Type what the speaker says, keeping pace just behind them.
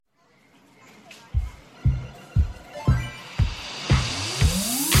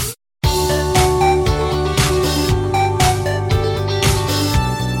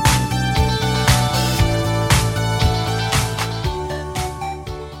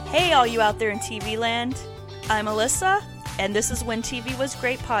Hey, all you out there in TV land. I'm Alyssa, and this is When TV Was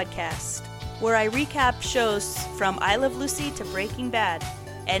Great podcast, where I recap shows from I Love Lucy to Breaking Bad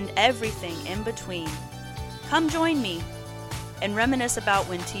and everything in between. Come join me and reminisce about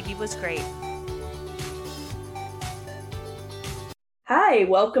when TV was great. Hi,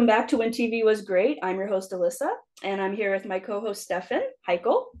 welcome back to When TV Was Great. I'm your host, Alyssa, and I'm here with my co-host, Stefan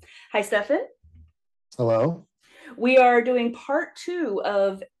Heichel. Hi, Stefan. Hello. We are doing part 2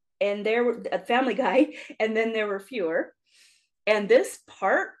 of And There Were a Family Guy, and Then There Were Fewer. And this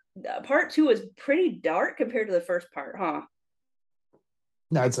part 2 is pretty dark compared to the first part, huh?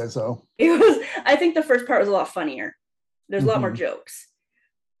 I'd say so. I think the first part was a lot funnier. There's a lot more jokes.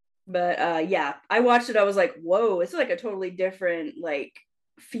 But yeah, I watched it. I was like, whoa, this is like a totally different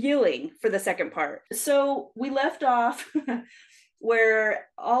feeling for the second part. So we left off where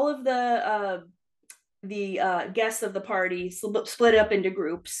all of the guests of the party split up into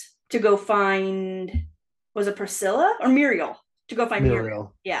groups to go find, was it Priscilla or Muriel? To go find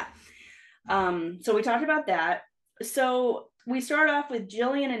Muriel. Yeah. So we talked about that. So we start off with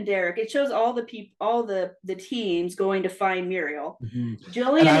Jillian and Derek. It shows all the teams going to find Muriel.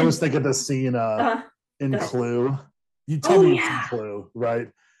 Jillian, and I was thinking the scene in Clue. You tell me it's Clue, right?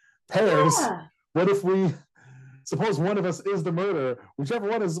 Pairs. Yeah. What if we suppose one of us is the murderer? Whichever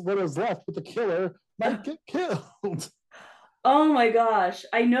one is what is left with the killer might get killed. Oh my gosh,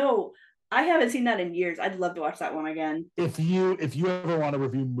 I know. I haven't seen that in years. I'd love to watch that one again. If you ever want to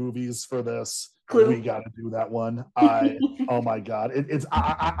review movies for this, Clue. We got to do that one. Oh my god,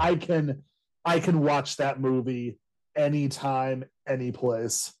 I can watch that movie anytime, any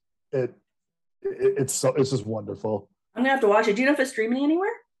place. It's just wonderful. I'm gonna have to watch it. Do you know if it's streaming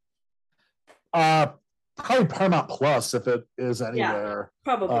anywhere? Probably Paramount Plus if it is anywhere. Yeah,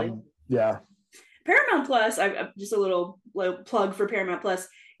 probably. Yeah. Paramount Plus. I just a little plug for Paramount Plus.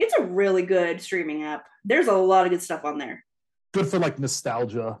 It's a really good streaming app. There's a lot of good stuff on there. Good for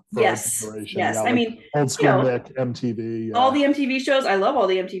nostalgia. For yes. Yeah, I mean, old school Nick, MTV. Yeah. All the MTV shows. I love all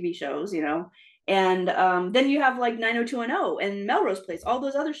the MTV shows. And then you have 90210 and Melrose Place. All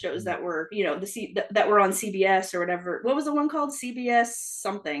those other shows that were that were on CBS or whatever. What was the one called? CBS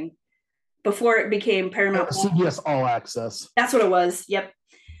something before it became Paramount. CBS All Access. That's what it was. Yep.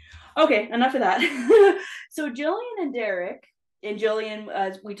 Okay, enough of that. So Jillian and Derek, and Jillian,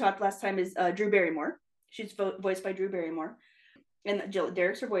 as we talked last time, is Drew Barrymore. She's voiced by Drew Barrymore, and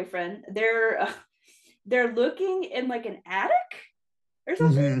Derek's her boyfriend. They're looking in an attic or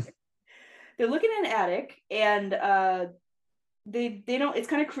something. They're looking in an attic, and they don't. It's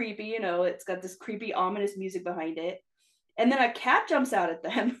kind of creepy, It's got this creepy, ominous music behind it, and then a cat jumps out at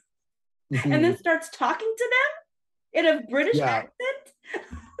them, and then starts talking to them in a British accent.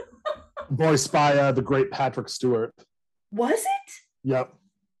 Voiced by the great Patrick Stewart. Was it? Yep.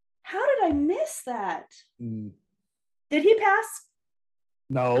 How did I miss that? Did he pass?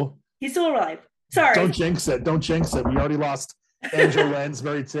 No. He's still alive. Sorry. Don't jinx it. We already lost Angela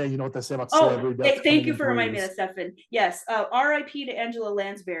Lansbury today. You know what they say about celebrity. Thank you for reminding me of that, Stefan. Yes. R.I.P. to Angela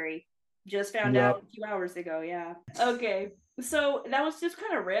Lansbury. Just found out a few hours ago. Yeah. Okay. So that was just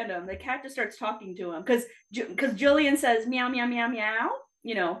kind of random. The cat just starts talking to him because Jillian says meow meow meow meow.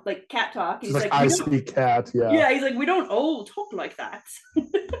 Cat talk. He's I speak cat. Yeah. Yeah. He's like, we don't all talk like that.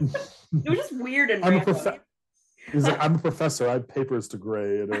 It was just weird and random. He's like, I'm a professor. I have papers to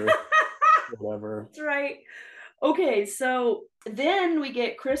grade or whatever. That's right. Okay, so then we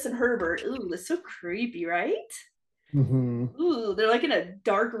get Chris and Herbert. Ooh, it's so creepy, right? Ooh, they're in a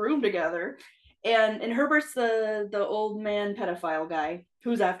dark room together, and Herbert's the old man pedophile guy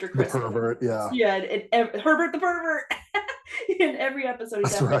who's after Chris. The pervert, yeah. Yeah, Herbert the pervert. In every episode.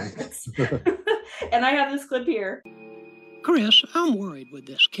 That's right. And I have this clip here. Chris, I'm worried with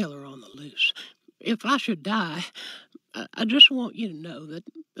this killer on the loose. If I should die, I just want you to know that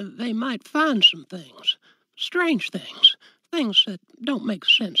they might find some things. Strange things. Things that don't make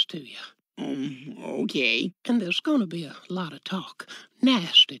sense to you. Okay. And there's going to be a lot of talk.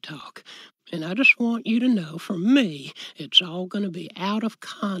 Nasty talk. And I just want you to know, from me, it's all going to be out of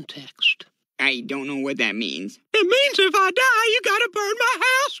context. I don't know what that means. It means if I die, you gotta burn my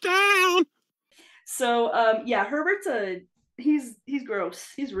house down. So, Herbert's he's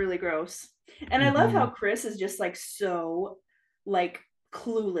gross. He's really gross. And I love how Chris is just so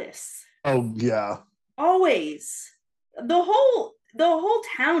clueless. Oh yeah. Always. The whole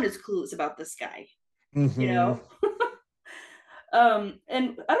town is clueless about this guy. And I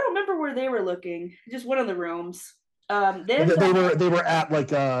don't remember where they were looking. Just one of the rooms. They were at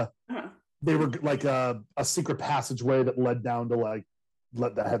they were a secret passageway that led down to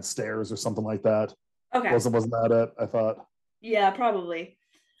that had stairs or something like that. Okay. Wasn't that it? I thought. Yeah, probably.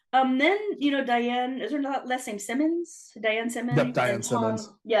 Then Diane, is her not last name Simmons? Diane Simmons. Yep, Diane Simmons.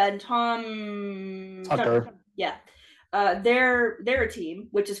 Yeah, and Tom Tucker. Yeah. They're a team,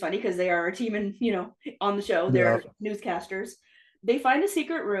 which is funny because they are a team and on the show. They're newscasters. They find a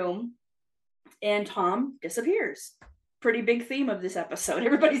secret room and Tom disappears. Pretty big theme of this episode.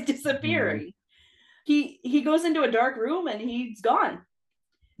 Everybody's disappearing. He goes into a dark room and he's gone.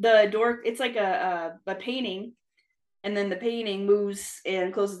 The door, it's like a painting, and then the painting moves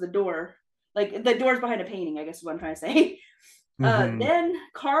and closes the door. Like the door's behind a painting, I guess is what I'm trying to say. Then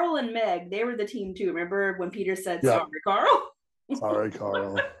Carl and Meg, they were the team too. Remember when Peter said, "Sorry, Carl"? Sorry,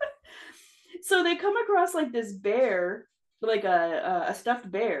 Carl. So they come across like this bear, like a stuffed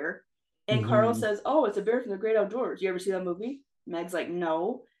bear, and Carl says, "Oh, it's a bear from the Great Outdoors. You ever see that movie?" Meg's like,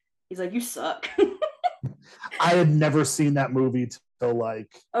 "No." He's like, "You suck." I had never seen that movie till like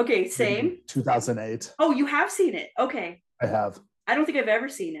same 2008. Oh, you have seen it? Okay, I have. I don't think I've ever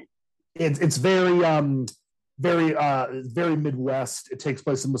seen it. It's very very Midwest. It takes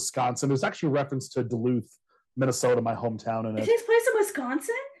place in Wisconsin. There's actually a reference to Duluth, Minnesota, my hometown. In it takes place in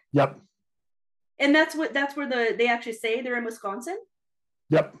Wisconsin. Yep. And that's where they actually say they're in Wisconsin.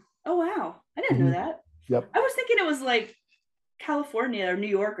 Yep. Oh wow, I didn't know that. Yep. I was thinking it was like California or New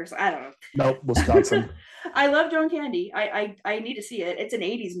York or something. I don't know. Nope, Wisconsin. I love John Candy. I need to see it. It's an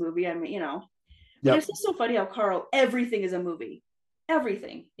 80s movie. I mean, Yep. But it's just so funny how Carl, everything is a movie.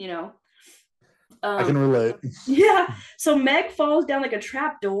 Everything, I can relate. Yeah. So Meg falls down like a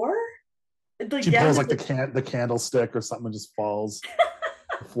trap door. Like she pulls like the candlestick or something and just falls.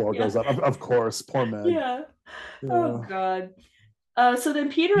 The floor goes up. Of course, poor Meg. Yeah. Oh God. So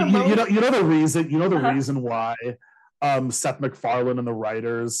then Peter and you know the reason why Seth MacFarlane and the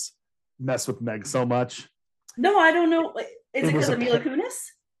writers mess with Meg so much? No, I don't know. Is it because of Mila Kunis?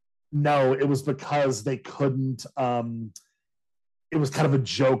 No, it was because they couldn't. It was kind of a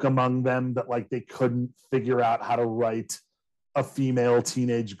joke among them that like they couldn't figure out how to write a female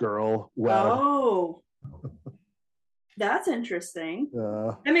teenage girl well. Oh, that's interesting.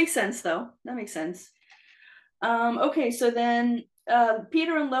 That makes sense, though. That makes sense. Okay, so then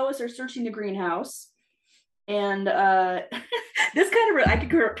Peter and Lois are searching the greenhouse, and this I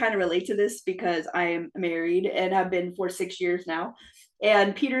could kind of relate to this because I am married and have been for 6 years now.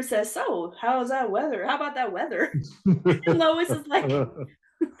 And Peter says, "So, how's that weather? How about that weather?" And Lois is like, "We've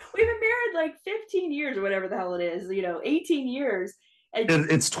been married like 15 years or whatever the hell it is, 18 years." And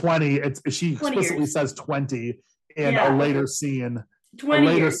it's 20. She explicitly says 20 in a later scene.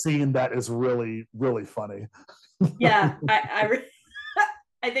 20 scene that is really, really funny. Yeah,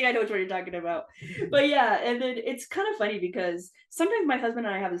 I think I know what you're talking about. But yeah, and then it's kind of funny because sometimes my husband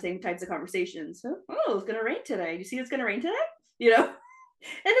and I have the same types of conversations. Oh, it's gonna rain today. You see it's gonna rain today?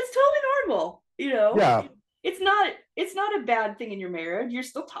 And it's totally normal, Yeah. It's not a bad thing in your marriage. You're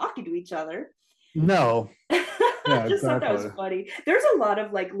still talking to each other. No. Yeah, I just thought that was funny. There's a lot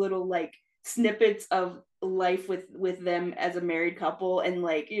of like little like snippets of life with them as a married couple, and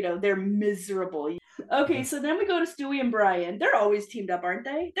like they're miserable. Okay, so then we go to Stewie and Brian. They're always teamed up, aren't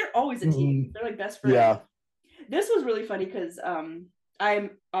they? They're always a team. They're like best friends. Yeah. This was really funny because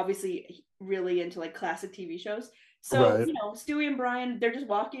I'm obviously really into like classic TV shows. So, right. Stewie and Brian, they're just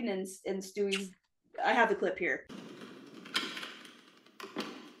walking and Stewie's, I have the clip here.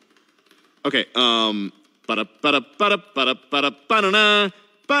 Okay,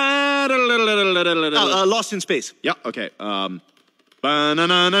 Lost in Space. Yeah, okay.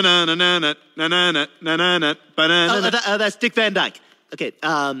 That's Dick Van Dyke. Okay,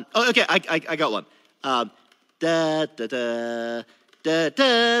 okay, I got one. Da da da da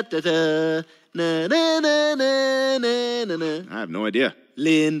da da da. Na, na, na, na, na, na, na. I have no idea.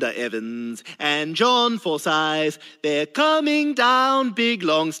 Linda Evans and John Forsyth, they're coming down big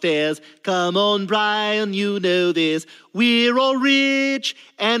long stairs. Come on, Brian, you know this. We're all rich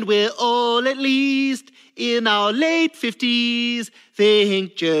and we're all at least in our late 50s.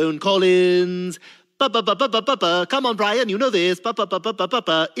 Think Joan Collins. Ba-ba-ba-ba-ba-ba. Come on, Brian, you know this.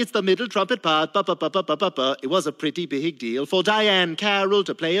 Ba-ba-ba-ba-ba-ba. It's the middle trumpet part. Ba-ba-ba-ba-ba-ba. It was a pretty big deal for Diane Carroll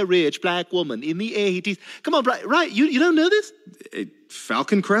to play a rich black woman in the 80s. Come on, Brian. Right, you don't know this?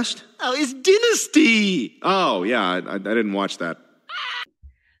 Falcon Crest? Oh, it's Dynasty. Oh, yeah, I didn't watch that.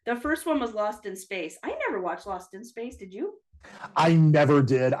 The first one was Lost in Space. I never watched Lost in Space. Did you? I never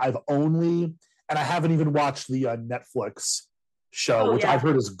did. I haven't even watched the Netflix show, which I've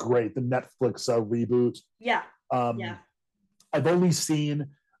heard is great. The Netflix reboot. Yeah. I've only seen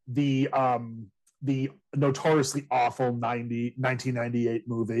the notoriously awful 1998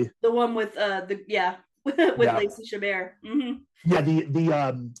 movie. The one with Lacey Chabert. Mm-hmm. Yeah.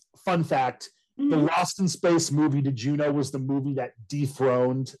 The fun fact The Lost in Space movie, did you know, was the movie that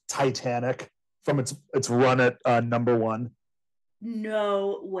dethroned Titanic from its run at number one?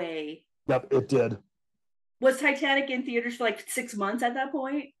 No way. Yep, it did. Was Titanic in theaters for like 6 months at that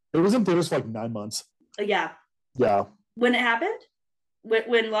point? It was in theaters for like 9 months. Yeah. Yeah. When it happened?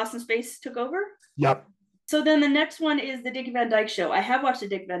 When Lost in Space took over? Yep. So then the next one is the Dick Van Dyke Show. I have watched the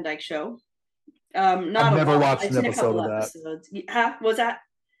Dick Van Dyke Show. I've never watched an episode of that. Episodes. Huh? Was that?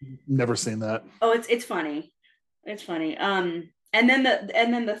 Never seen that. Oh, it's funny. It's funny. And then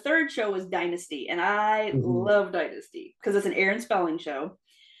the third show was Dynasty, and I love Dynasty because it's an Aaron Spelling show.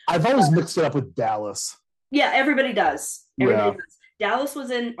 I've always mixed it up with Dallas. Yeah, everybody does. Does. Dallas was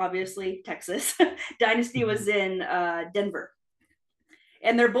in, obviously, Texas. Dynasty was in Denver.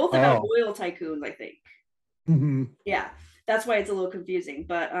 And they're both about oil tycoons, I think. Mm-hmm. Yeah, that's why it's a little confusing.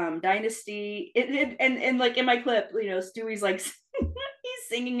 But Dynasty, and like in my clip, Stewie's like, he's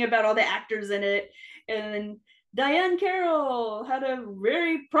singing about all the actors in it. And then Diane Carroll had a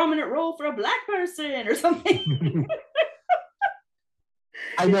very prominent role for a black person or something.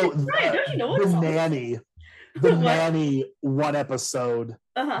 I know. Right, don't you know what the nanny? The nanny one episode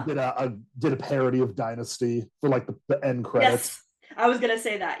did a parody of Dynasty for like the end credits. Yes, I was gonna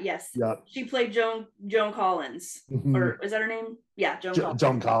say that. Yes. Yep. She played Joan Collins, or is that her name? Yeah,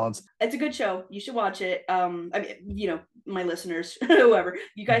 Joan Collins. It's a good show. You should watch it. I mean, my listeners, whoever,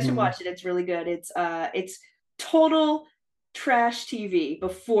 you guys should watch it. It's really good. It's total trash TV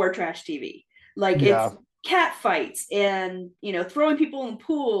before trash TV. Like it's cat fights and throwing people in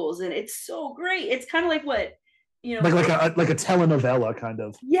pools, and it's so great. It's kind of like what like a telenovela kind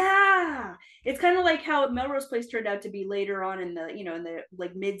of. Yeah, it's kind of like how Melrose Place turned out to be later on in the in the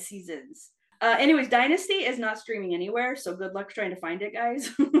like mid seasons. Anyways, Dynasty is not streaming anywhere, so good luck trying to find it, guys.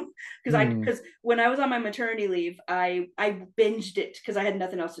 Because when I was on my maternity leave, I binged it because I had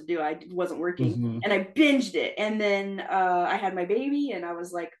nothing else to do. I wasn't working, and I binged it. And then I had my baby, and I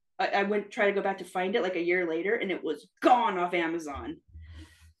was like, I went try to go back to find it like a year later, and it was gone off Amazon.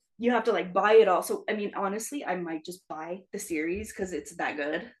 You have to like buy it all. So I mean, honestly, I might just buy the series because it's that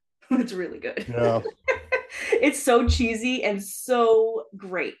good. It's really good. Yeah. It's so cheesy and so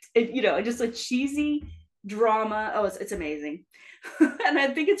great. Just a cheesy drama. Oh, it's amazing. And I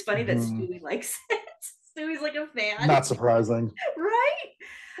think it's funny that Stewie likes it. Stewie's like a fan. Not surprising. Right?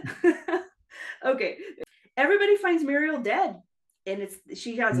 Okay. Everybody finds Muriel dead. And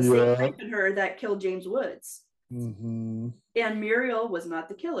she has the same knife in her that killed James Woods. And Muriel was not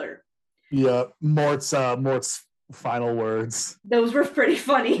the killer. Yeah. Mort's final words. Those were pretty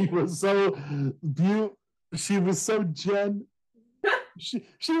funny. She was so Jen.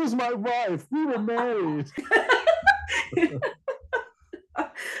 She was my wife. We were married.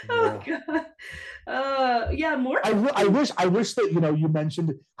 Oh god. Yeah, Mort. I wish that you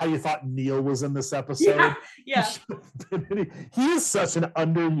mentioned how you thought Neil was in this episode. Yeah. He is such an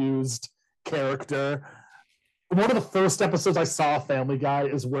underused character. One of the first episodes I saw Family Guy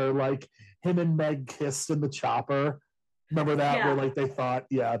is where like him and Meg kissed in the chopper. Remember that? Yeah. Where like they thought,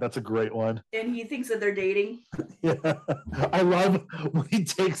 yeah, that's a great one. And he thinks that they're dating. Yeah. I love when he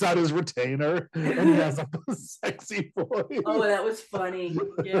takes out his retainer and he has a sexy voice. Oh, that was funny.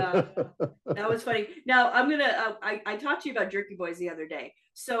 Yeah. That was funny. Now I'm gonna I talked to you about Jerky Boys the other day.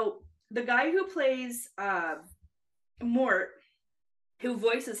 So the guy who plays Mort, who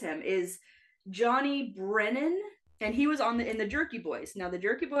voices him, is Johnny Brennan, and he was in the Jerky Boys. Now the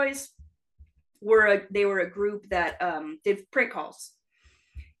Jerky Boys were a group that did prank calls,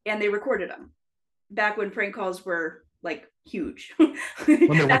 and they recorded them back when prank calls were like huge. When they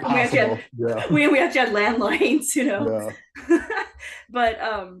were possible. We actually had landlines, Yeah. But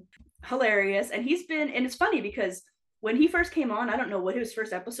hilarious. And and it's funny because when he first came on, I don't know what his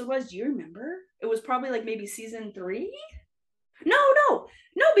first episode was. Do you remember? It was probably like maybe season 3. No,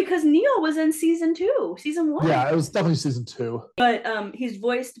 because Neil was in season 1. Yeah, it was definitely season 2. But he's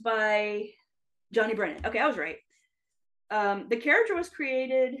voiced by Johnny Brennan. Okay, I was right. The character was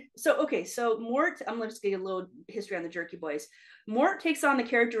created. So Mort, I'm just going to get a little history on the Jerky Boys. Mort takes on the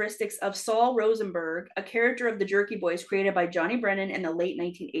characteristics of Saul Rosenberg, a character of the Jerky Boys created by Johnny Brennan in the late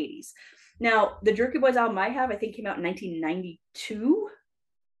 1980s. Now, the Jerky Boys album I think came out in 1992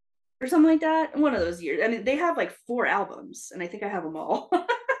 or something like that. One of those years. I mean, they have like 4 albums, and I think I have them all.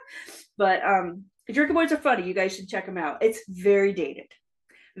 But the Jerky Boys are funny. You guys should check them out. It's very dated,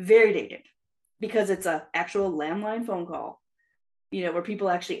 because it's a actual landline phone call. where people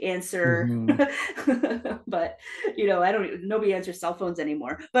actually answer. But nobody answers cell phones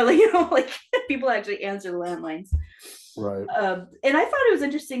anymore. But like people actually answer landlines. Right. And I thought it was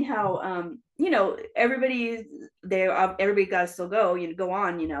interesting how everybody got to still go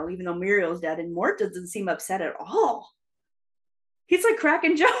on, even though Muriel's dead, and Mort doesn't seem upset at all. He's like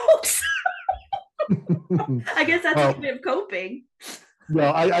cracking jokes. I guess that's a way of coping.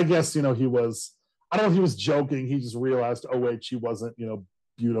 Well, I guess he was. I don't know if he was joking. He just realized, oh wait, she wasn't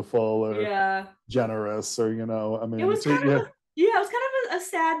beautiful or generous or I mean, it was kind of it was kind of a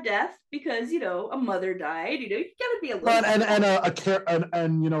sad death because a mother died. You gotta be a little. And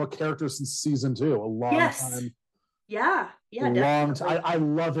a character since season 2, a long time. Yeah, long time. I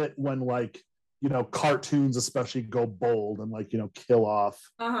love it when like cartoons especially go bold and like kill off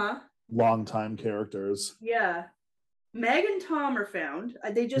long-time characters. Yeah. Meg and Tom are found.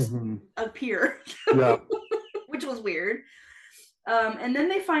 They just appear. Yeah. Which was weird. And then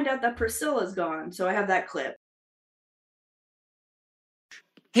they find out that Priscilla's gone. So I have that clip.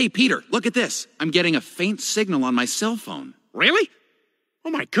 Hey, Peter, look at this. I'm getting a faint signal on my cell phone. Really? Oh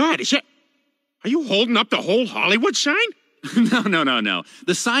my God, are you holding up the whole Hollywood sign? No.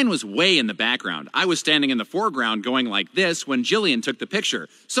 The sign was way in the background. I was standing in the foreground going like this when Jillian took the picture.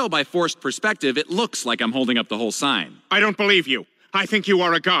 So by forced perspective, it looks like I'm holding up the whole sign. I don't believe you. I think you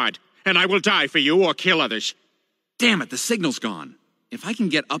are a god, and I will die for you or kill others. Damn it, the signal's gone. If I can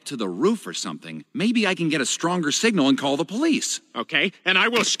get up to the roof or something, maybe I can get a stronger signal and call the police. Okay, and I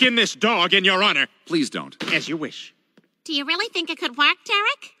will skin this dog in your honor. Please don't. As you wish. Do you really think it could work,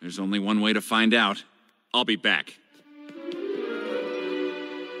 Derek? There's only one way to find out. I'll be back.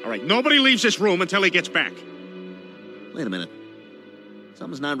 All right, nobody leaves this room until he gets back. Wait a minute.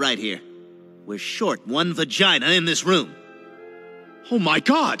 Something's not right here. We're short one vagina in this room. Oh my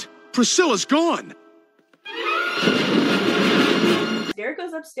God! Priscilla's gone! Derek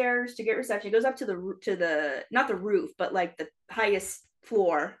goes upstairs to get reception. He goes up to the not the roof, but like the highest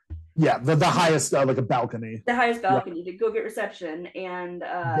floor. Yeah, the highest, like a balcony. The highest balcony to go get reception, and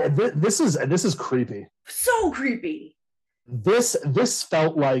this is creepy. So creepy. This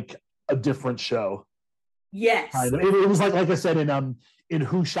felt like a different show. Yes, it was like I said in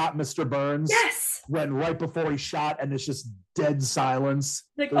Who Shot Mr. Burns. Yes, when right before he shot, and it's just dead silence.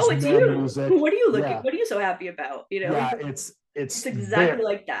 Like, oh, it's you. Music. What are you looking? Yeah. What are you so happy about? Yeah, it's exactly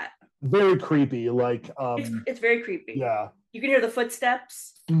like that. Very creepy. Like it's very creepy. Yeah, you can hear the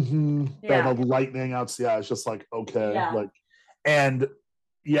footsteps. Yeah, the lightning out. Yeah, it's just like okay, and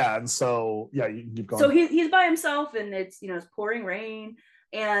so you can keep going. So he's by himself, and it's it's pouring rain,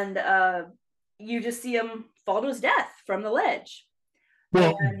 and you just see him fall to his death from the ledge.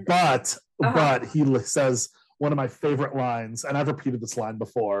 Well, but he says one of my favorite lines, and I've repeated this line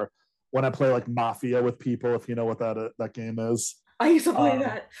before when I play like Mafia with people. If you know what that game is, I used to play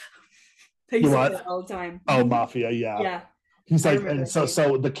that. I used to play that all the time. Oh, Mafia, yeah. Yeah. He's like, and so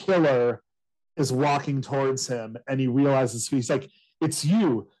the killer is walking towards him, and he realizes he's like, it's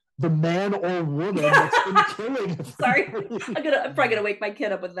you, the man or woman that's been killing. Sorry, I'm probably gonna wake my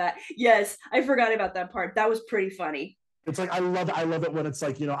kid up with that. Yes, I forgot about that part. That was pretty funny. It's like I love it when it's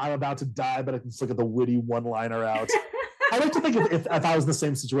like I'm about to die, but I can just look at the witty one-liner out. I like to think if I was in the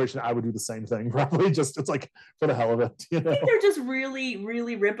same situation, I would do the same thing. Probably just it's like for the hell of it. I think they're just really,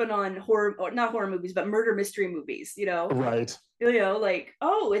 really ripping on not horror movies, but murder mystery movies. Right. Like,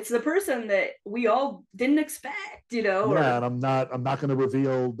 oh, it's the person that we all didn't expect. Yeah, and I'm not going to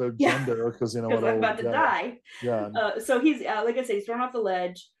reveal their gender because I'm about to die. Yeah. So he's like I said, he's thrown off the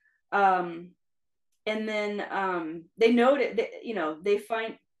ledge, and then they noted that they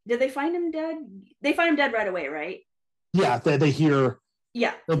find. Did they find him dead? They find him dead right away, right? Yeah, they hear.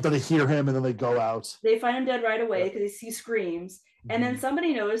 Yeah. They hear him, and then they go out. They find him dead right away because he screams, and then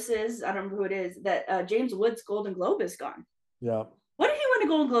somebody notices. I don't remember who it is. That James Woods' Golden Globe is gone. Yeah. What did he win a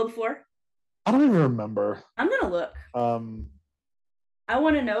Golden Globe for? I don't even remember. I'm gonna look. I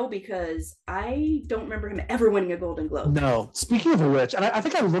want to know because I don't remember him ever winning a Golden Globe. No. Speaking of which, and I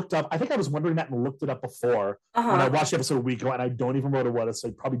think I looked up. I think I was wondering that and looked it up before when I watched the episode a week ago, and I don't even remember what it was, so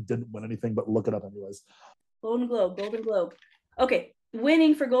I probably didn't win anything. But look it up anyways. Golden Globe. Okay,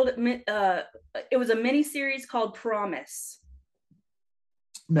 winning for Golden. It was a mini series called Promise.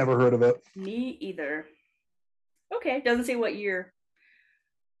 Never heard of it. Me either. Okay, doesn't say what year.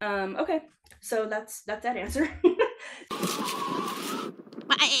 Okay, so that's that answer.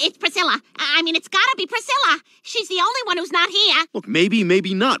 It's Priscilla. I mean, it's gotta be Priscilla. She's the only one who's not here. Look, maybe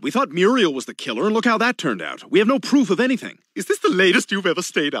not. We thought Muriel was the killer, and look how that turned out. We have no proof of anything. Is this the latest you've ever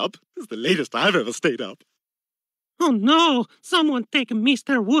stayed up? This is the latest I've ever stayed up. Oh no, someone take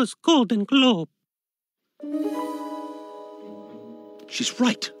Mr. Wood's Golden Globe. She's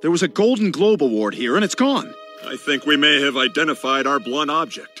right. There was a Golden Globe Award here, and it's gone. I think we may have identified our blunt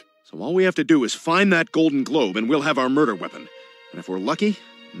object. So all we have to do is find that Golden Globe, and we'll have our murder weapon. And if we're lucky,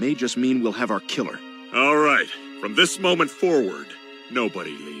 it may just mean we'll have our killer. All right. From this moment forward,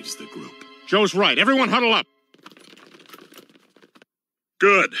 nobody leaves the group. Joe's right. Everyone huddle up.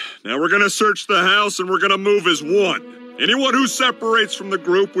 Good. Now we're going to search the house, and we're going to move as one. Anyone who separates from the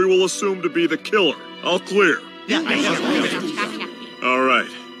group, we will assume to be the killer. All clear? Yeah. All right.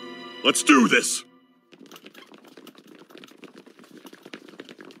 Let's do this.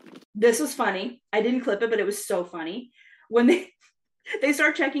 This was funny. I didn't clip it, but it was so funny. When they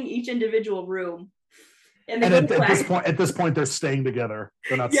start checking each individual room. And at this point, they're staying together.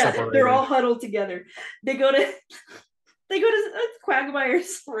 They're not separated. They're all huddled together. They go to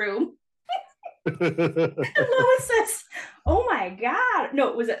Quagmire's room. And Lois says, "Oh my God!"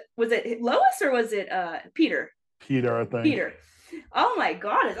 No, was it Lois or was it Peter? Peter, I think. Peter. Oh my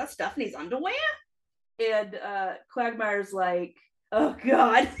God! Is that Stephanie's underwear? And Quagmire's like, "Oh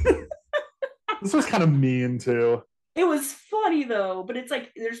God." This was kind of mean too. It was funny though, but it's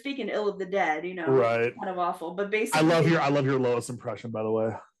like they're speaking ill of the dead, you know. Right. Kind of awful, but basically, I love your Lois impression, by the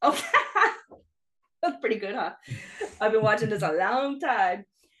way. Okay, that's pretty good, huh? I've been watching this a long time.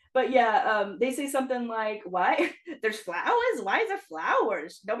 But yeah, they say something like, "Why there's flowers? Why is there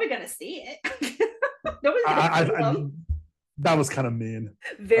flowers? Nobody's gonna see it. Nobody's gonna see them." That was kind of mean.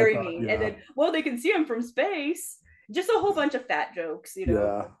 Very mean. Yeah. And then, well, they can see them from space. Just a whole bunch of fat jokes, you know.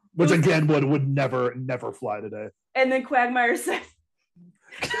 Yeah, which again would never fly today. And then Quagmire said,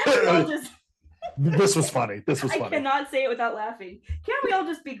 "This was funny. This was funny." I cannot say it without laughing. Can't we all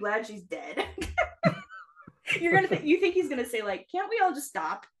just be glad she's dead? You think he's gonna say like, "Can't we all just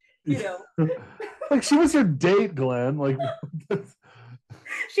stop?" You know, like she was your date, Glenn. Like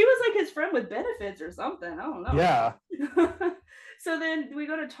she was like his friend with benefits or something. I don't know. Yeah. So then we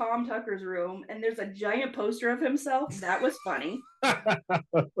go to Tom Tucker's room, and there's a giant poster of himself. That was funny. That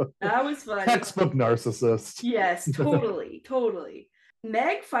was funny. Textbook narcissist. Yes, totally.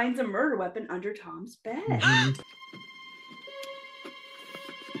 Meg finds a murder weapon under Tom's bed. Mm-hmm.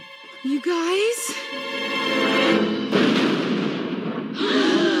 You guys?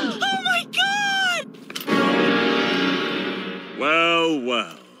 Oh my God!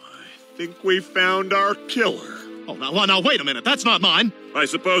 Well. I think we found our killer. Oh, now, wait a minute. That's not mine. I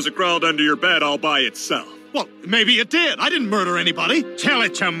suppose it crawled under your bed all by itself. Well, maybe it did. I didn't murder anybody. Tell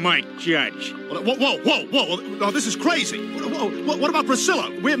it to Mike Judge. Whoa. No, this is crazy. What about Priscilla?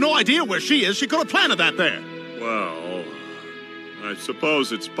 We have no idea where she is. She could have planted that there. Well, I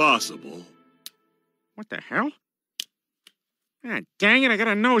suppose it's possible. What the hell? Ah, dang it, I got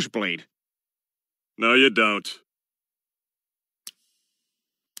a nosebleed. No, you don't.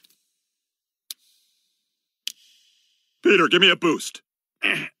 Peter, give me a boost.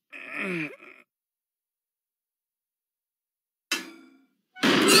 You're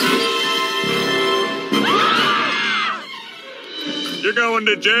going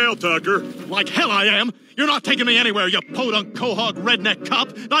to jail, Tucker. Like hell I am. You're not taking me anywhere, you podunk, quahog, redneck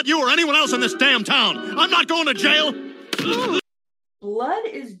cop. Not you or anyone else in this damn town. I'm not going to jail. Blood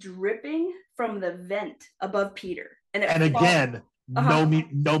is dripping from the vent above Peter. And again, no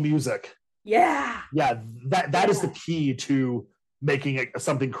music. Yeah. Yeah, that is the key to making it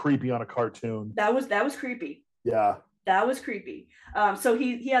something creepy on a cartoon. That was creepy. Yeah. That was creepy. So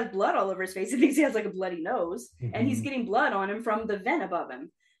he has blood all over his face. He thinks he has like a bloody nose, and he's getting blood on him from the vent above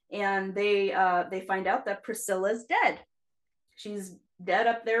him. And they find out that Priscilla's dead. She's dead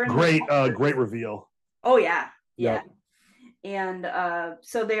up there. Great reveal. Oh yeah. Yep. And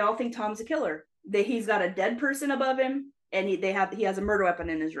so they all think Tom's a killer. He's got a dead person above him, and he has a murder weapon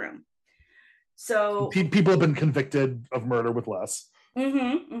in his room. So people have been convicted of murder with less.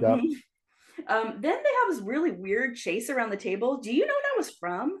 Then they have this really weird chase around the table. Do you know what that was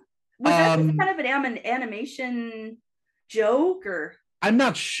from? Was that kind of an animation joke, or? I'm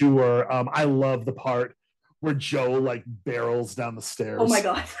not sure. I love the part where Joe like barrels down the stairs. Oh my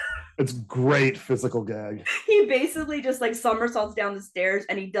God. It's great physical gag. He basically just like somersaults down the stairs,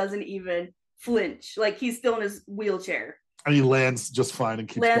 and he doesn't even flinch. Like he's still in his wheelchair. And he lands just fine and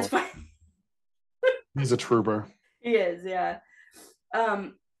keeps going. Fine. He's a trooper. He is, yeah.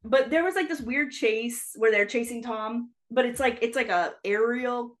 But there was like this weird chase where they're chasing Tom, but it's like a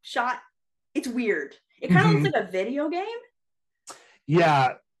aerial shot. It's weird. It kind of looks like a video game.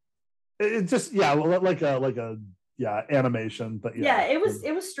 Yeah, it just like a animation, but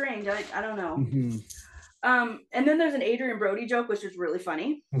it was strange. I don't know. And then there's an Adrian Brody joke, which is really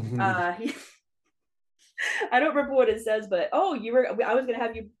funny. I don't remember what it says, but I was gonna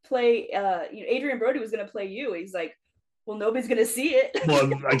have you play. Adrian Brody was gonna play you. He's like, well, nobody's gonna see it.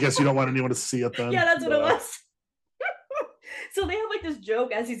 Well, I guess you don't want anyone to see it then. Yeah, that's what it was. So they have like this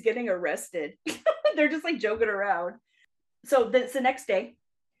joke as he's getting arrested. They're just like joking around. So it's the next day.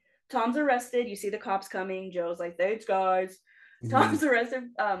 Tom's arrested. You see the cops coming. Joe's like, thanks, guys. Tom's arrested.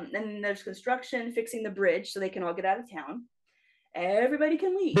 And there's construction fixing the bridge so they can all get out of town. Everybody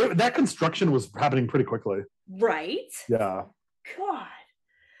can leave. That construction was happening pretty quickly. Right? Yeah. God.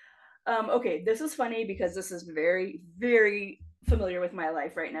 Okay, this is funny because this is very, very familiar with my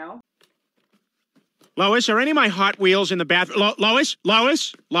life right now. Lois, are any of my Hot Wheels in the bathroom? Lois,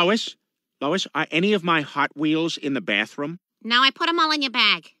 are any of my Hot Wheels in the bathroom? No, I put them all in your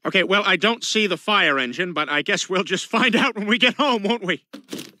bag. Okay, well, I don't see the fire engine, but I guess we'll just find out when we get home, won't we?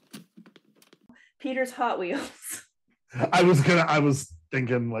 Peter's Hot Wheels. I was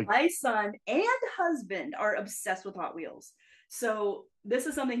thinking like my son and husband are obsessed with Hot Wheels. So this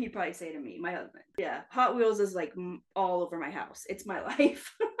is something he'd probably say to me, my husband. Yeah, Hot Wheels is like all over my house. It's my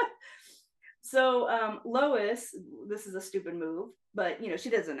life. So Lois, this is a stupid move, but she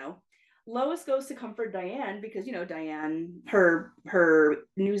doesn't know. Lois goes to comfort Diane because Diane, her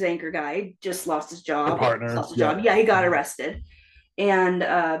news anchor guy, just lost his job. Job. Yeah, he got arrested,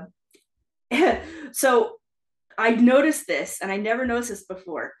 and so I noticed this, and I never noticed this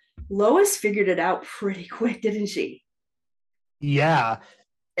before. Lois figured it out pretty quick, didn't she? Yeah,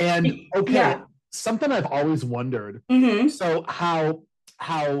 and something I've always wondered. So how?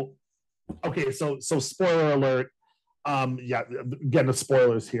 Okay, so spoiler alert. Getting the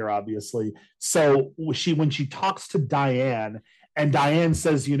spoilers here, obviously. So when she talks to Diane, and Diane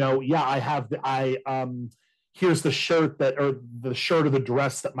says, here's the shirt or the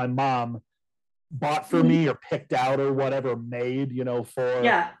dress that my mom bought for me or picked out or whatever, made,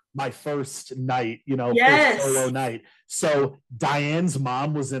 for my first night, first solo night. So Diane's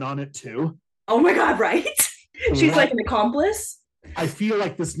mom was in on it too. Oh my God, right? She's like an accomplice. I feel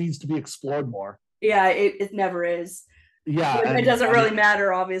like this needs to be explored more. Yeah, it never is. Yeah. It doesn't really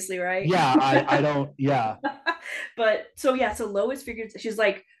matter, obviously, right? Yeah, I don't, yeah. But so Lois figures, she's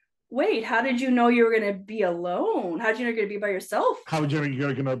like, wait, how did you know you were going to be alone? How did you know you're going to be by yourself? How would you're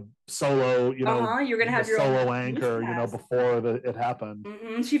going to solo, you're going to have your solo own anchor, before it happened.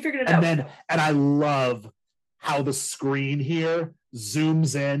 She figured it out. And I love how the screen here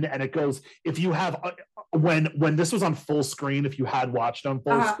zooms in and it goes, if you have, when this was on full screen, if you had watched on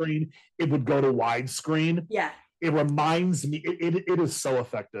full screen, it would go to widescreen. Yeah. It reminds me, it is so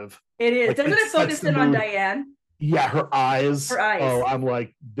effective. It is. Like, doesn't it focus in on Diane? Yeah, her eyes. Oh, I'm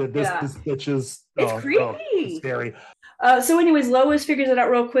like, this bitch is... It's creepy. It's scary. So anyways, Lois figures it out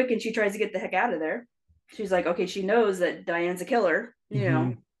real quick and she tries to get the heck out of there. She's like, okay, she knows that Diane's a killer.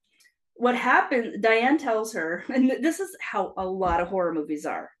 What happened, Diane tells her, and this is how a lot of horror movies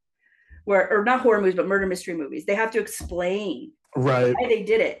are. Or not horror movies, but murder mystery movies. They have to explain why they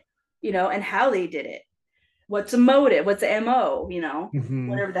did it, and how they did it. What's a motive? What's a MO?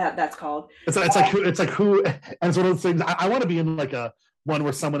 Whatever that's called. It's like who, and it's one of those things. I want to be in like a one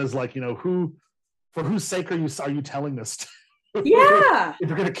where someone is like, who, for whose sake are you telling this to? Yeah. If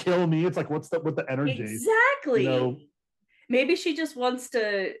you're gonna kill me, it's like what's the energy? Exactly. Maybe she just wants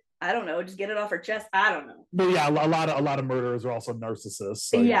to, I don't know, just get it off her chest. I don't know. But yeah, a lot of murderers are also narcissists.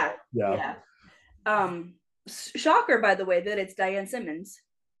 So yeah. Shocker, by the way, that it's Diane Simmons.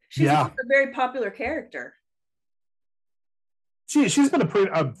 She's a very popular character. She's been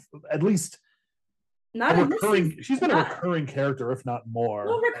at least not a recurring. She's been a recurring character, if not more.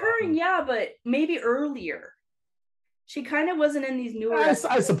 Well, recurring, but maybe earlier. She kind of wasn't in these newer. I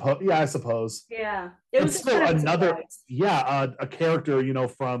suppose. Yeah, I suppose. Yeah, it was still another. A character,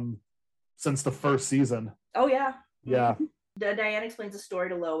 from since the first season. Oh yeah. Yeah. Diane explains the story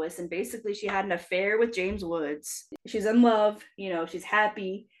to Lois, and basically she had an affair with James Woods. She's in love. She's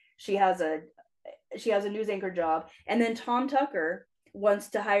happy. She has a news anchor job, and then Tom Tucker wants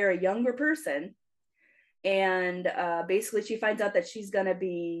to hire a younger person, and basically she finds out that she's gonna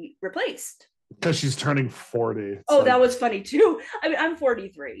be replaced because she's turning 40. That was funny too. I mean, I'm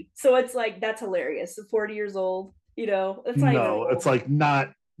 43, so it's like that's hilarious. 40 years old, it's not it's like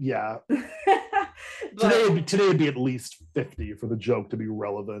not. Yeah. Today would be at least 50 for the joke to be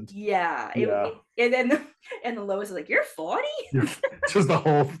relevant. Yeah. And then Lois is like, "You're 40?" Just the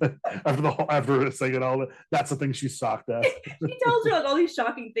whole thing after saying all that. That's the thing she's shocked at. He tells her like all these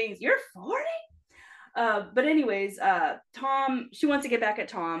shocking things. "You're 40?" But anyways, Tom, she wants to get back at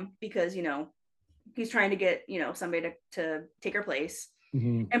Tom because he's trying to get somebody to take her place.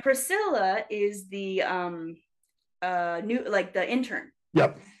 Mm-hmm. And Priscilla is the the intern.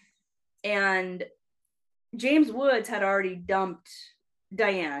 Yep. And James Woods had already dumped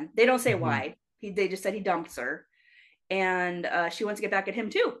Diane. They don't say why. They just said he dumped her. and she wants to get back at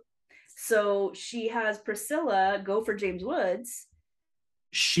him too. So she has Priscilla go for James Woods.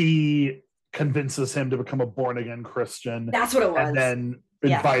 She convinces him to become a born-again Christian. That's what it was. And then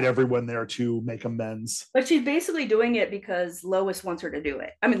invite everyone there to make amends. But she's basically doing it because Lois wants her to do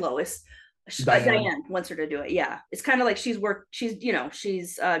it. I mean, Diane wants her to do it. Yeah. It's kind of like she's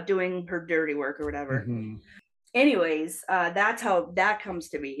doing her dirty work or whatever. Mm-hmm. Anyways, that's how that comes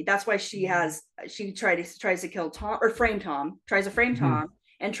to be. That's why she tries to kill Tom, or frame Tom, tries to frame Tom,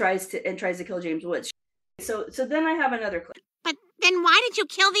 and tries to kill James Woods. So then I have another clip. But then why did you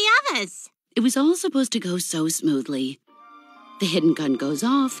kill the others? It was all supposed to go so smoothly. The hidden gun goes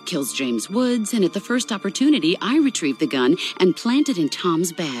off, kills James Woods, and at the first opportunity, I retrieve the gun and plant it in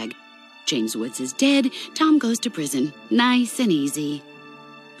Tom's bag. James Woods is dead, Tom goes to prison. Nice and easy.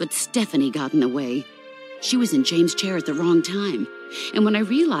 But Stephanie got in the way. She was in James' chair at the wrong time. And when I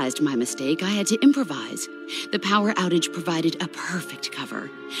realized my mistake, I had to improvise. The power outage provided a perfect cover.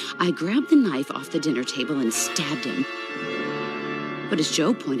 I grabbed the knife off the dinner table and stabbed him. But as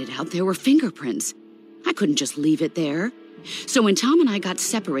Joe pointed out, there were fingerprints. I couldn't just leave it there. So when Tom and I got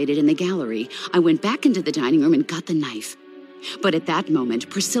separated in the gallery, I went back into the dining room and got the knife. But at that moment,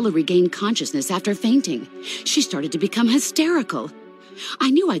 Priscilla regained consciousness after fainting. She started to become hysterical. I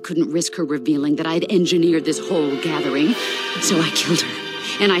knew I couldn't risk her revealing that I'd engineered this whole gathering, so I killed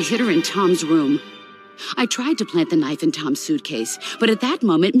her, and I hid her in Tom's room. I tried to plant the knife in Tom's suitcase, but at that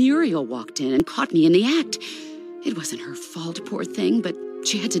moment, Muriel walked in and caught me in the act. It wasn't her fault, poor thing, but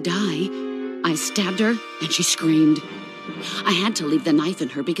she had to die. I stabbed her, and she screamed. I had to leave the knife in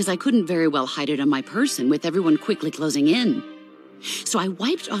her because I couldn't very well hide it on my person with everyone quickly closing in. So I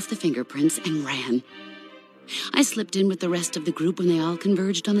wiped off the fingerprints and ran. I slipped in with the rest of the group when they all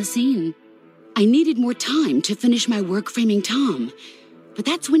converged on the scene. I needed more time to finish my work framing Tom, but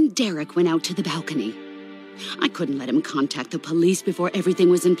that's when Derek went out to the balcony. I couldn't let him contact the police before everything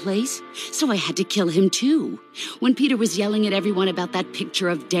was in place, so I had to kill him too. When Peter was yelling at everyone about that picture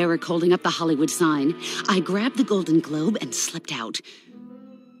of Derek holding up the Hollywood sign, I grabbed the Golden Globe and slipped out.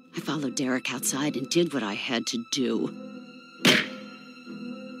 I followed Derek outside and did what I had to do.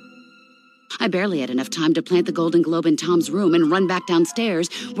 I barely had enough time to plant the Golden Globe in Tom's room and run back downstairs,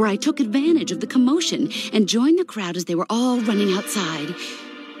 where I took advantage of the commotion and joined the crowd as they were all running outside.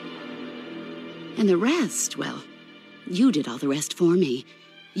 And the rest, well, you did all the rest for me.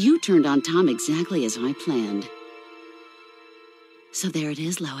 You turned on Tom exactly as I planned. So there it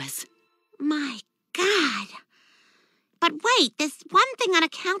is, Lois. My God. But wait, there's one thing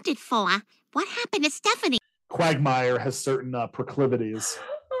unaccounted for. What happened to Stephanie? Quagmire has certain proclivities.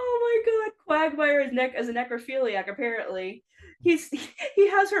 Oh my God, Quagmire is a necrophiliac, apparently. He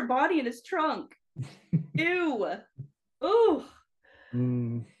has her body in his trunk. Ew. Ooh.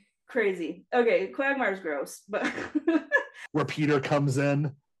 Crazy. Okay, Quagmire's gross, but where Peter comes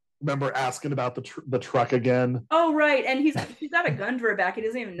in, remember asking about the truck again? Oh right, and he's got a gun to her back. He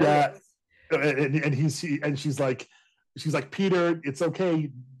doesn't even know. Yeah, and she's like, Peter, it's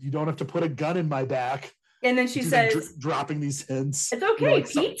okay. You don't have to put a gun in my back. And then she says, like, dropping these hints. It's okay,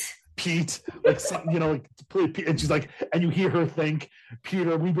 like Pete, like something, like, and she's like, and you hear her think,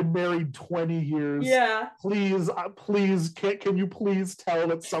 Peter, we've been married 20 years. Yeah. Please, can you please tell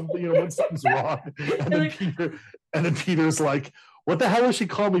that something, when something's wrong? And then Peter's like, what the hell does she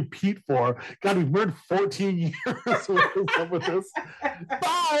call me Pete for? God, we've married 14 years. What's up with this?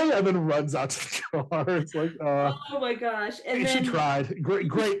 Bye, and then runs out to the car. It's like, oh my gosh! And then, she tried.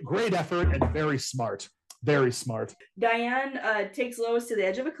 Great effort, and very smart. Very smart. Diane takes Lois to the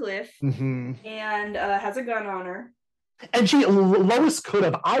edge of a cliff and has a gun on her. And Lois could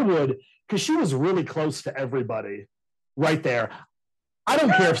have, because she was really close to everybody right there. I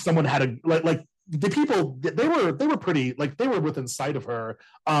don't care if someone had like the people, they were pretty, like they were within sight of her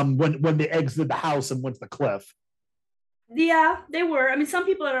when they exited the house and went to the cliff. Yeah, they were. I mean, some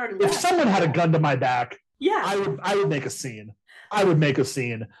people had already left. If someone had a gun to my back, yeah, I would make a scene.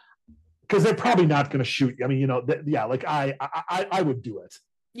 Because they're probably not going to shoot you. I mean, like I would do it.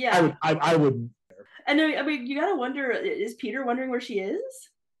 Yeah, I wouldn't. And I mean, you gotta wonder: is Peter wondering where she is?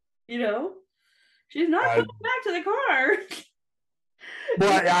 She's not coming back to the car.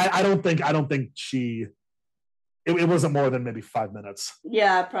 Well, I don't think she. It wasn't more than maybe 5 minutes.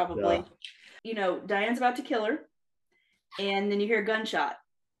 Yeah, probably. Yeah. Diane's about to kill her, and then you hear a gunshot,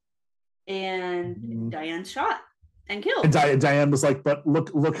 and Diane's shot and killed. And Diane was like, "But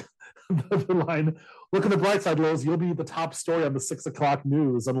look." The line, look at the bright side, Lois, you'll be the top story on the 6 o'clock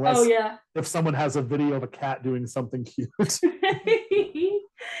news unless if someone has a video of a cat doing something cute.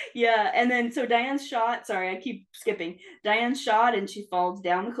 Yeah, and then so Diane's shot, sorry, I keep skipping. Diane's shot and she falls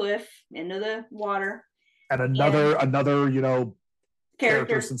down the cliff into the water. And another, you know,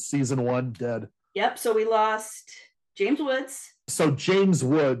 character since season 1 dead. Yep. So we lost James Woods. So James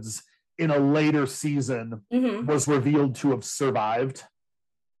Woods in a later season was revealed to have survived.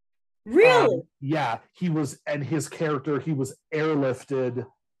 Really? Yeah, he was, and his character, he was airlifted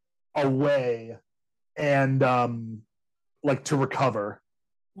away and like to recover.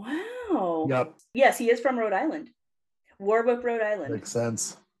 Wow. Yep. Yes, he is from Rhode Island. Warwick, Rhode Island. Makes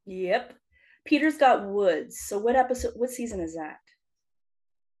sense. Yep. Peter's got Woods. So what season is that?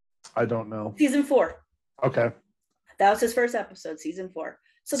 I don't know. Season 4. Okay. That was his first episode, season 4.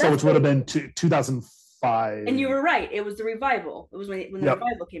 So it would have been 2005. And you were right. It was the revival. It was when the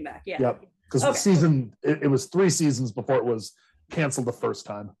revival came back. Yeah. Yep. Because the season, it was 3 seasons before it was canceled the first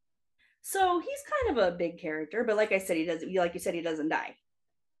time. So he's kind of a big character, but like I said, he doesn't die.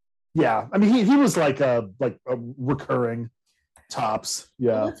 Yeah, I mean, he was like a recurring tops.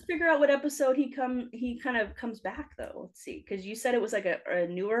 Yeah. Well, let's figure out what episode he kind of comes back though. Let's see, because you said it was like a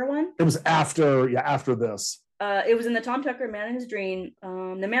newer one. It was after this. It was in the Tom Tucker Man in His Dream.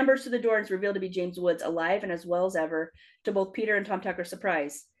 The man bursts through the door and is revealed to be James Woods, alive and as well as ever, to both Peter and Tom Tucker's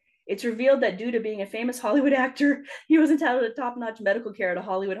surprise. It's revealed that due to being a famous Hollywood actor, he was entitled to top-notch medical care at a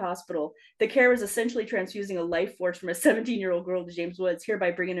Hollywood hospital. The care was essentially transfusing a life force from a 17-year-old girl to James Woods,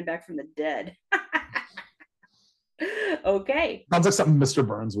 hereby bringing him back from the dead. Okay. Sounds like something Mr.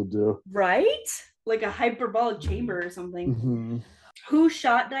 Burns would do. Right? Like a hyperbolic chamber or something. Mm-hmm. Who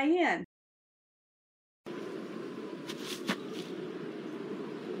shot Diane?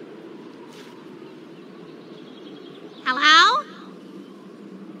 Hello?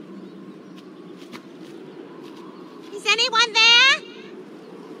 Is anyone there?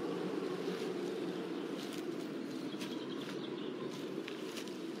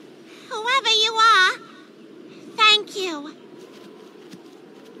 Whoever you are, thank you.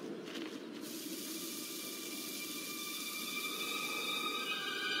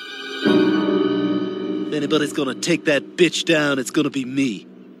 If anybody's gonna take that bitch down, it's gonna be me.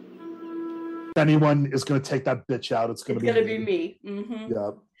 If anyone is gonna take that bitch out, it's gonna be me. Mm-hmm.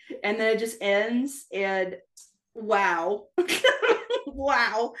 Yeah. And then it just ends, and wow.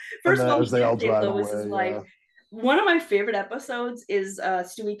 Wow. First of all, they all drive Lois away, is like, one of my favorite episodes is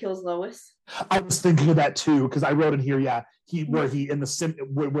Stewie kills Lois. I was thinking of that too, because I wrote in here, where he in the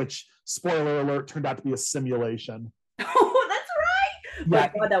which, spoiler alert, turned out to be a simulation. Oh, that's right. Yeah.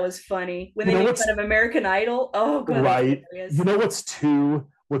 Oh, God, that was funny. When they made fun of American Idol. Oh, God. Right. You know what's too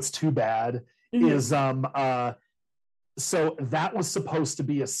bad is so that was supposed to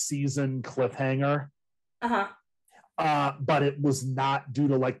be a season cliffhanger. But it was not due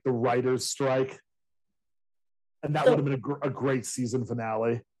to like the writer's strike. And that would have been a great season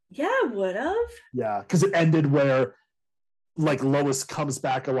finale. Yeah, it would have. Yeah, because it ended where like Lois comes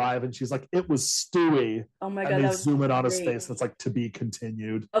back alive and she's like, "It was Stewie." Oh my God! And they zoom in on great. his face and it's like, "To be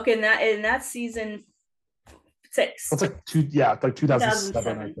continued." Okay, in that season 6. It's like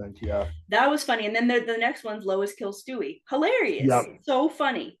 2007, I think. Yeah, that was funny. And then the next one's Lois kills Stewie. Hilarious. Yep. So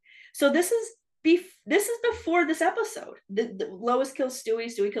funny. So this is before this episode. The Lois kills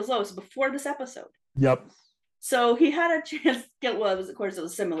Stewie kills Lois before this episode. Yep. So he had a chance to get, well, of course it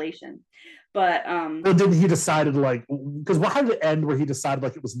was simulation. But well, didn't he decided like, because how did it end where he decided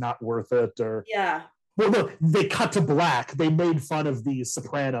like it was not worth it, or yeah. Well, no, they cut to black. They made fun of the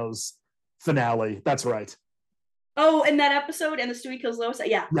Sopranos finale. That's right. Oh, in that episode, and the Stewie kills Lois.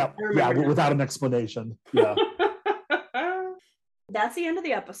 Yeah. Yeah, without an explanation. Yeah. That's the end of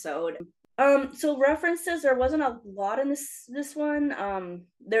the episode. So references, there wasn't a lot in this one.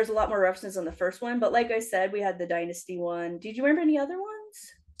 There's a lot more references on the first one, but like I said, we had the Dynasty one. Did you remember any other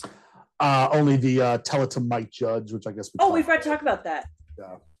ones? Only the Tell It to Mike Judge, which I guess we forgot to talk about that.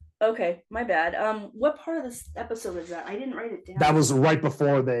 Yeah. Okay, my bad. What part of this episode is that? I didn't write it down. That was right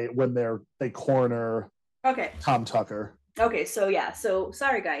before they corner Tom Tucker. Okay, so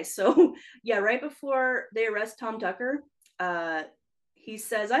sorry guys. So yeah, right before they arrest Tom Tucker, he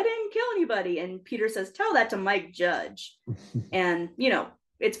says, "I didn't kill anybody," and Peter says, "Tell that to Mike Judge." And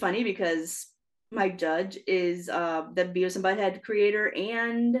it's funny because Mike Judge is the Beavis and Butthead creator,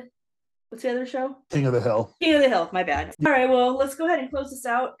 and what's the other show? King of the Hill. King of the Hill. My bad. All right, well, let's go ahead and close this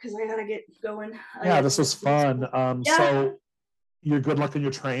out because I gotta get going. This was fun. So you're good luck in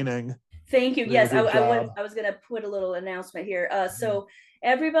your training. Thank you. Yes, I was gonna put a little announcement here. So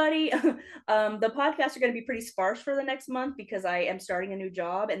everybody, the podcasts are going to be pretty sparse for the next month because I am starting a new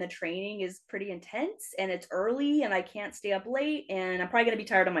job and the training is pretty intense and it's early and I can't stay up late and I'm probably going to be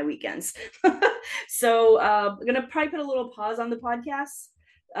tired on my weekends. So I'm going to probably put a little pause on the podcast,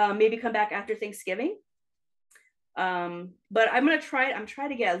 maybe come back after Thanksgiving. But I'm trying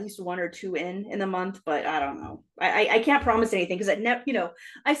to get at least 1 or 2 in the month, but I don't know. I can't promise anything because I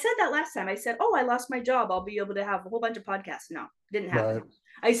said that last time. I said, oh, I lost my job, I'll be able to have a whole bunch of podcasts. No, didn't happen. Right.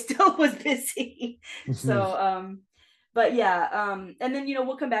 I still was busy. So but yeah, and then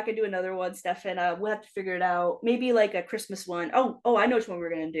we'll come back and do another one, Stefan. We'll have to figure it out. Maybe like a Christmas one. Oh, I know which one we're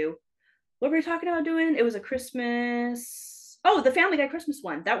gonna do. What were we talking about doing? It was a Christmas. Oh, the Family Guy Christmas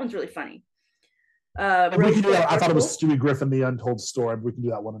one. That one's really funny. We can do that. I thought it was Stewie Griffin, The Untold Story. We can do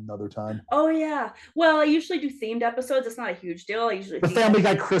that one another time. Oh yeah. Well, I usually do themed episodes. It's not a huge deal. The Family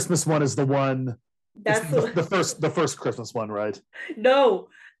Guy Christmas one is the one. That's the first Christmas one, right? No,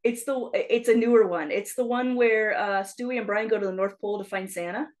 it's a newer one. It's the one where Stewie and Brian go to the North Pole to find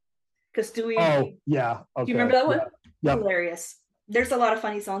Santa. Because Stewie. Oh yeah. Okay. Do you remember that one? Yeah. Hilarious. There's a lot of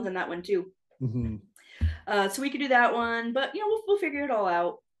funny songs in that one too. Mm-hmm. So we could do that one, but we'll figure it all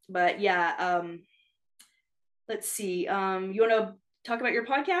out. But yeah. Let's see. You want to talk about your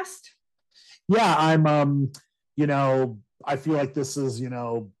podcast? Yeah, I'm. I feel like this is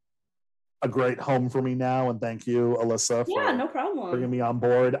a great home for me now, and thank you, Alyssa, for no problem bringing me on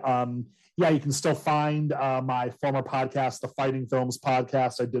board. Yeah, you can still find my former podcast, the Fighting Films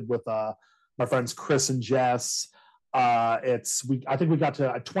podcast, I did with my friends Chris and Jess. I think we got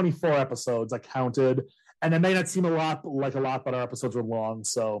to 24 episodes. I counted, and it may not seem a lot, but our episodes are long,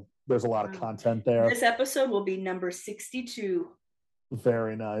 so there's a lot of content there. This episode will be number 62.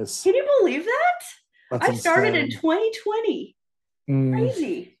 Very nice. Can you believe that? I started in 2020.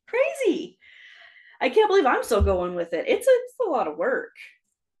 Crazy. I can't believe I'm still going with it. It's a lot of work.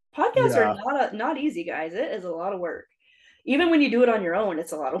 Podcasts are not easy, guys. It is a lot of work. Even when you do it on your own,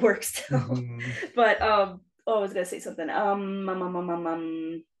 it's a lot of work still. Mm-hmm. But I was gonna say something.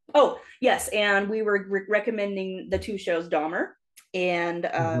 Oh yes, and we were recommending the 2 shows, Dahmer and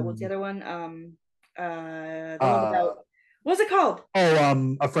what's the other one? The one about, what's it called?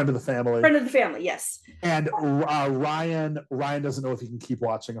 A Friend of the Family. Friend of the Family, yes. And Ryan doesn't know if he can keep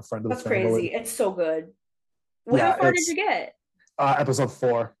watching A Friend of the Family. That's crazy. It's so good. How far did you get? Episode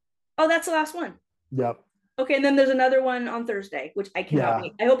 4. Oh, that's the last one. Yep. Okay, and then there's another one on Thursday, which I cannot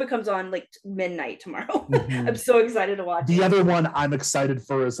wait. I hope it comes on like midnight tomorrow. Mm-hmm. I'm so excited to watch it. The other one I'm excited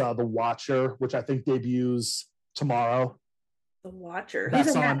for is The Watcher, which I think debuts tomorrow. The Watcher.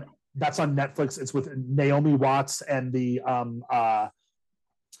 That's on Netflix. It's with Naomi Watts and the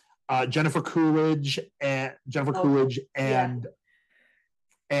Jennifer Coolidge and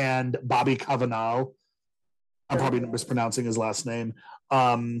Bobby Cannavale. I'm probably mispronouncing his last name.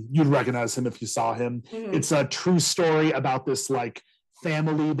 You'd recognize him if you saw him. Mm-hmm. It's a true story about this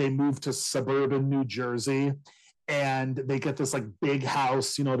family. They moved to suburban New Jersey, and they get this big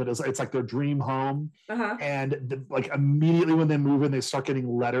house, it's like their dream home. Uh-huh. And immediately when they move in, they start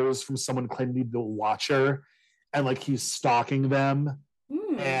getting letters from someone claiming to be the Watcher, and he's stalking them.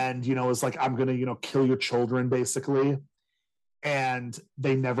 And is I'm gonna kill your children, basically. And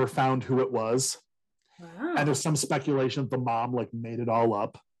they never found who it was. Wow. And there's some speculation that the mom made it all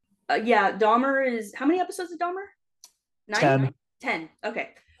up. Yeah, Dahmer is, how many episodes is Dahmer? 9? 10. Okay.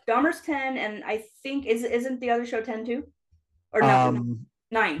 Dahmer's 10, and I think isn't the other show 10 too? Or no?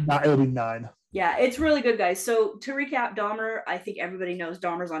 9. It'll be 9. Yeah, it's really good, guys. So to recap, Dahmer, I think everybody knows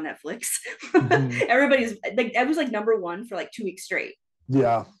Dahmer's on Netflix. Mm-hmm. Everybody's it was number 1 for 2 weeks straight.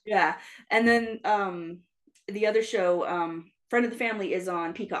 Yeah. Yeah. And then the other show, Friend of the Family, is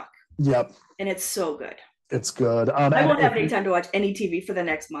on Peacock. Yep. And it's so good. It's good. I won't have any time to watch any TV for the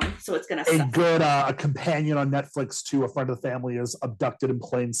next month, so it's gonna suck. A good companion on Netflix to A Friend of the Family is Abducted in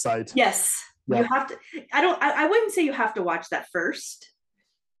Plain Sight. Yes. Yep. You have to. I wouldn't say you have to watch that first.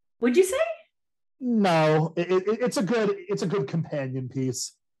 Would you say? No, it's a good companion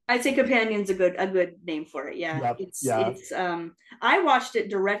piece. I'd say companion's a good name for it. Yeah. Yep. It's I watched it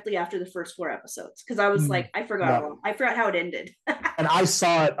directly after the first 4 episodes because I was I forgot how it ended. And I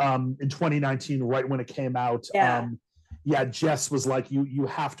saw it in 2019, right when it came out. Yeah. Jess was like, you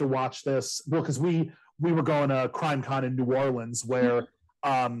have to watch this. Well, because we were going to CrimeCon in New Orleans where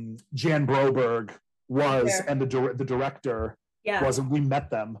Jan Broberg was and the director was, and we met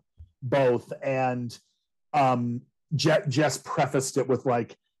them both. And Jess prefaced it with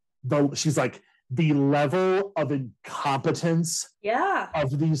she's like, the level of incompetence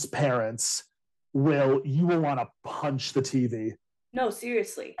of these parents you will want to punch the TV. No,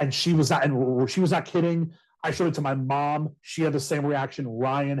 seriously. And she was not kidding. I showed it to my mom. She had the same reaction.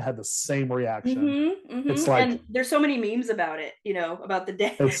 Ryan had the same reaction. Mm-hmm, mm-hmm. It's and there's so many memes about it, about the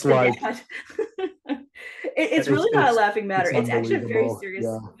dad. It's it's really not a laughing matter. It's actually a very serious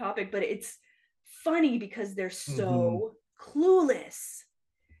topic, but it's funny because they're so clueless.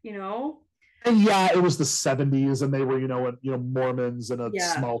 And yeah, it was the 70s, and they were, Mormons in a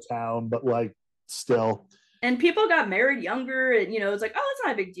small town, but like still. And people got married younger, and it's like, oh, it's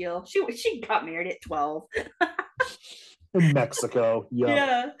not a big deal. She got married at 12. In Mexico,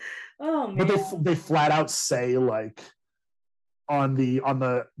 yeah. Oh man. But they flat out say, like, on the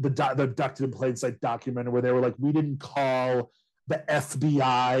Abducted in Plain Sight documentary, where they were like, we didn't call the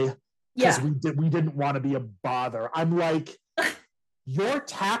FBI because we didn't want to be a bother. I'm like, your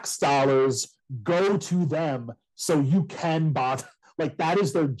tax dollars go to them so you can bother. Like, that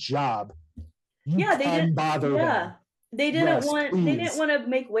is their job. They didn't bother them. They didn't want to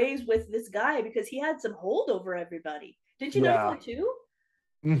make waves with this guy because he had some hold over everybody. Did you know that too?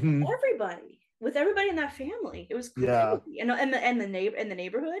 Mm-hmm. With everybody in that family, it was crazy. And the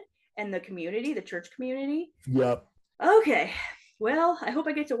neighborhood and the community, the church community. Yep. Okay, well, I hope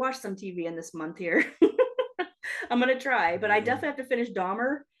I get to watch some TV in this month here. I'm gonna try, but I definitely have to finish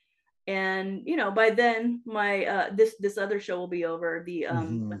Dahmer, and by then my this other show will be over. The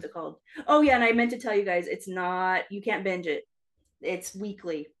what's it called? Oh yeah, and I meant to tell you guys, you can't binge it. It's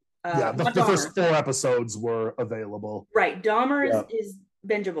weekly. The first 4 episodes were available. Right, Dahmer is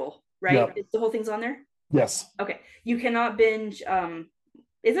bingeable, right? Yep. The whole thing's on there. Yes. Okay, you cannot binge.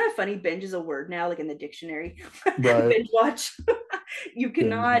 Isn't that funny? Binge is a word now, like in the dictionary. Right. Binge watch. You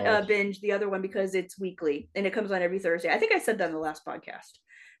cannot binge the other one because it's weekly and it comes on every Thursday. I think I said that in the last podcast,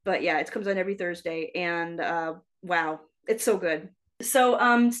 but yeah, it comes on every Thursday, and wow, it's so good.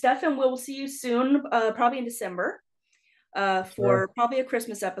 So Stefan, we'll see you soon, probably in December, for probably a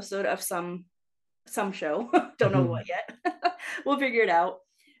Christmas episode of some show. Don't know what yet. We'll figure it out.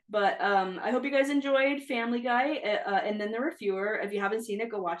 But I hope you guys enjoyed Family Guy, and then there were fewer. If you haven't seen it,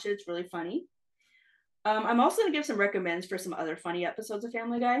 go watch it. It's really funny. I'm also going to give some recommends for some other funny episodes of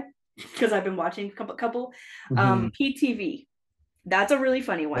Family Guy because I've been watching a couple. PTV. That's a really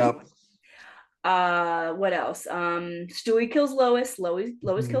funny one. Yep. What else? Stewie kills Lois.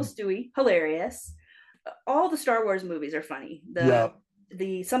 Lois kills Stewie. Hilarious. All the Star Wars movies are funny.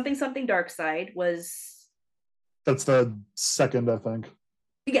 The something Dark Side was... That's the second, I think.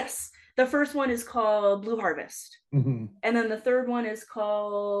 Yes. The first one is called Blue Harvest. Mm-hmm. And then the third one is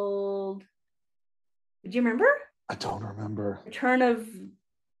called... Do you remember? I don't remember. Return of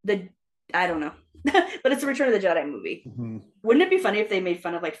the... I don't know. But it's a Return of the Jedi movie. Mm-hmm. Wouldn't it be funny if they made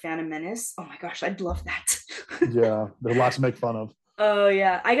fun of like Phantom Menace? Oh my gosh, I'd love that. Yeah, there's lots to make fun of. Oh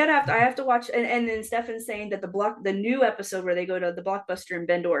yeah, I have to watch, and then Stefan's saying that the new episode where they go to the Blockbuster in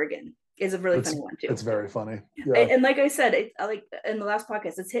Bend, Oregon is a really funny one too. It's very funny. Yeah. And like I said, like in the last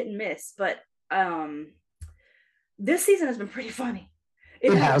podcast, it's hit and miss, but this season has been pretty funny.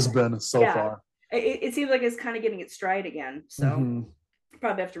 It has been so far. It seems like it's kind of getting its stride again. So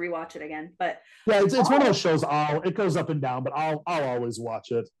probably have to rewatch it again. But yeah, it's one of those shows. It goes up and down, but I'll always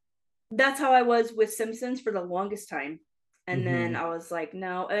watch it. That's how I was with Simpsons for the longest time. And then I was like,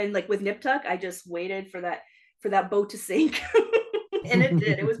 no. And like with Nip Tuck, I just waited for that boat to sink. And it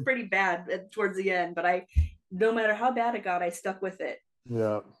did. It was pretty bad towards the end, but no matter how bad it got, I stuck with it.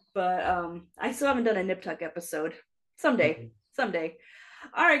 Yeah. But I still haven't done a Nip Tuck episode. Someday.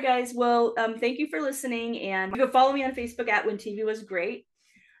 All right, guys. Well, thank you for listening. And you can follow me on Facebook at When TV Was Great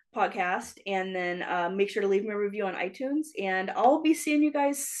podcast, and then make sure to leave me a review on iTunes, and I'll be seeing you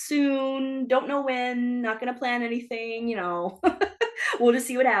guys soon. Don't know when, not gonna plan anything, we'll just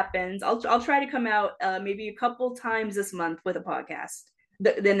see what happens. I'll try to come out maybe a couple times this month with a podcast,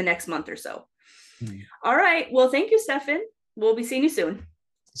 then the next month or so. All right, well, thank you, Stefan. We'll be seeing you soon.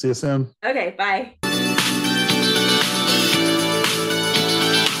 See you soon. Okay, bye.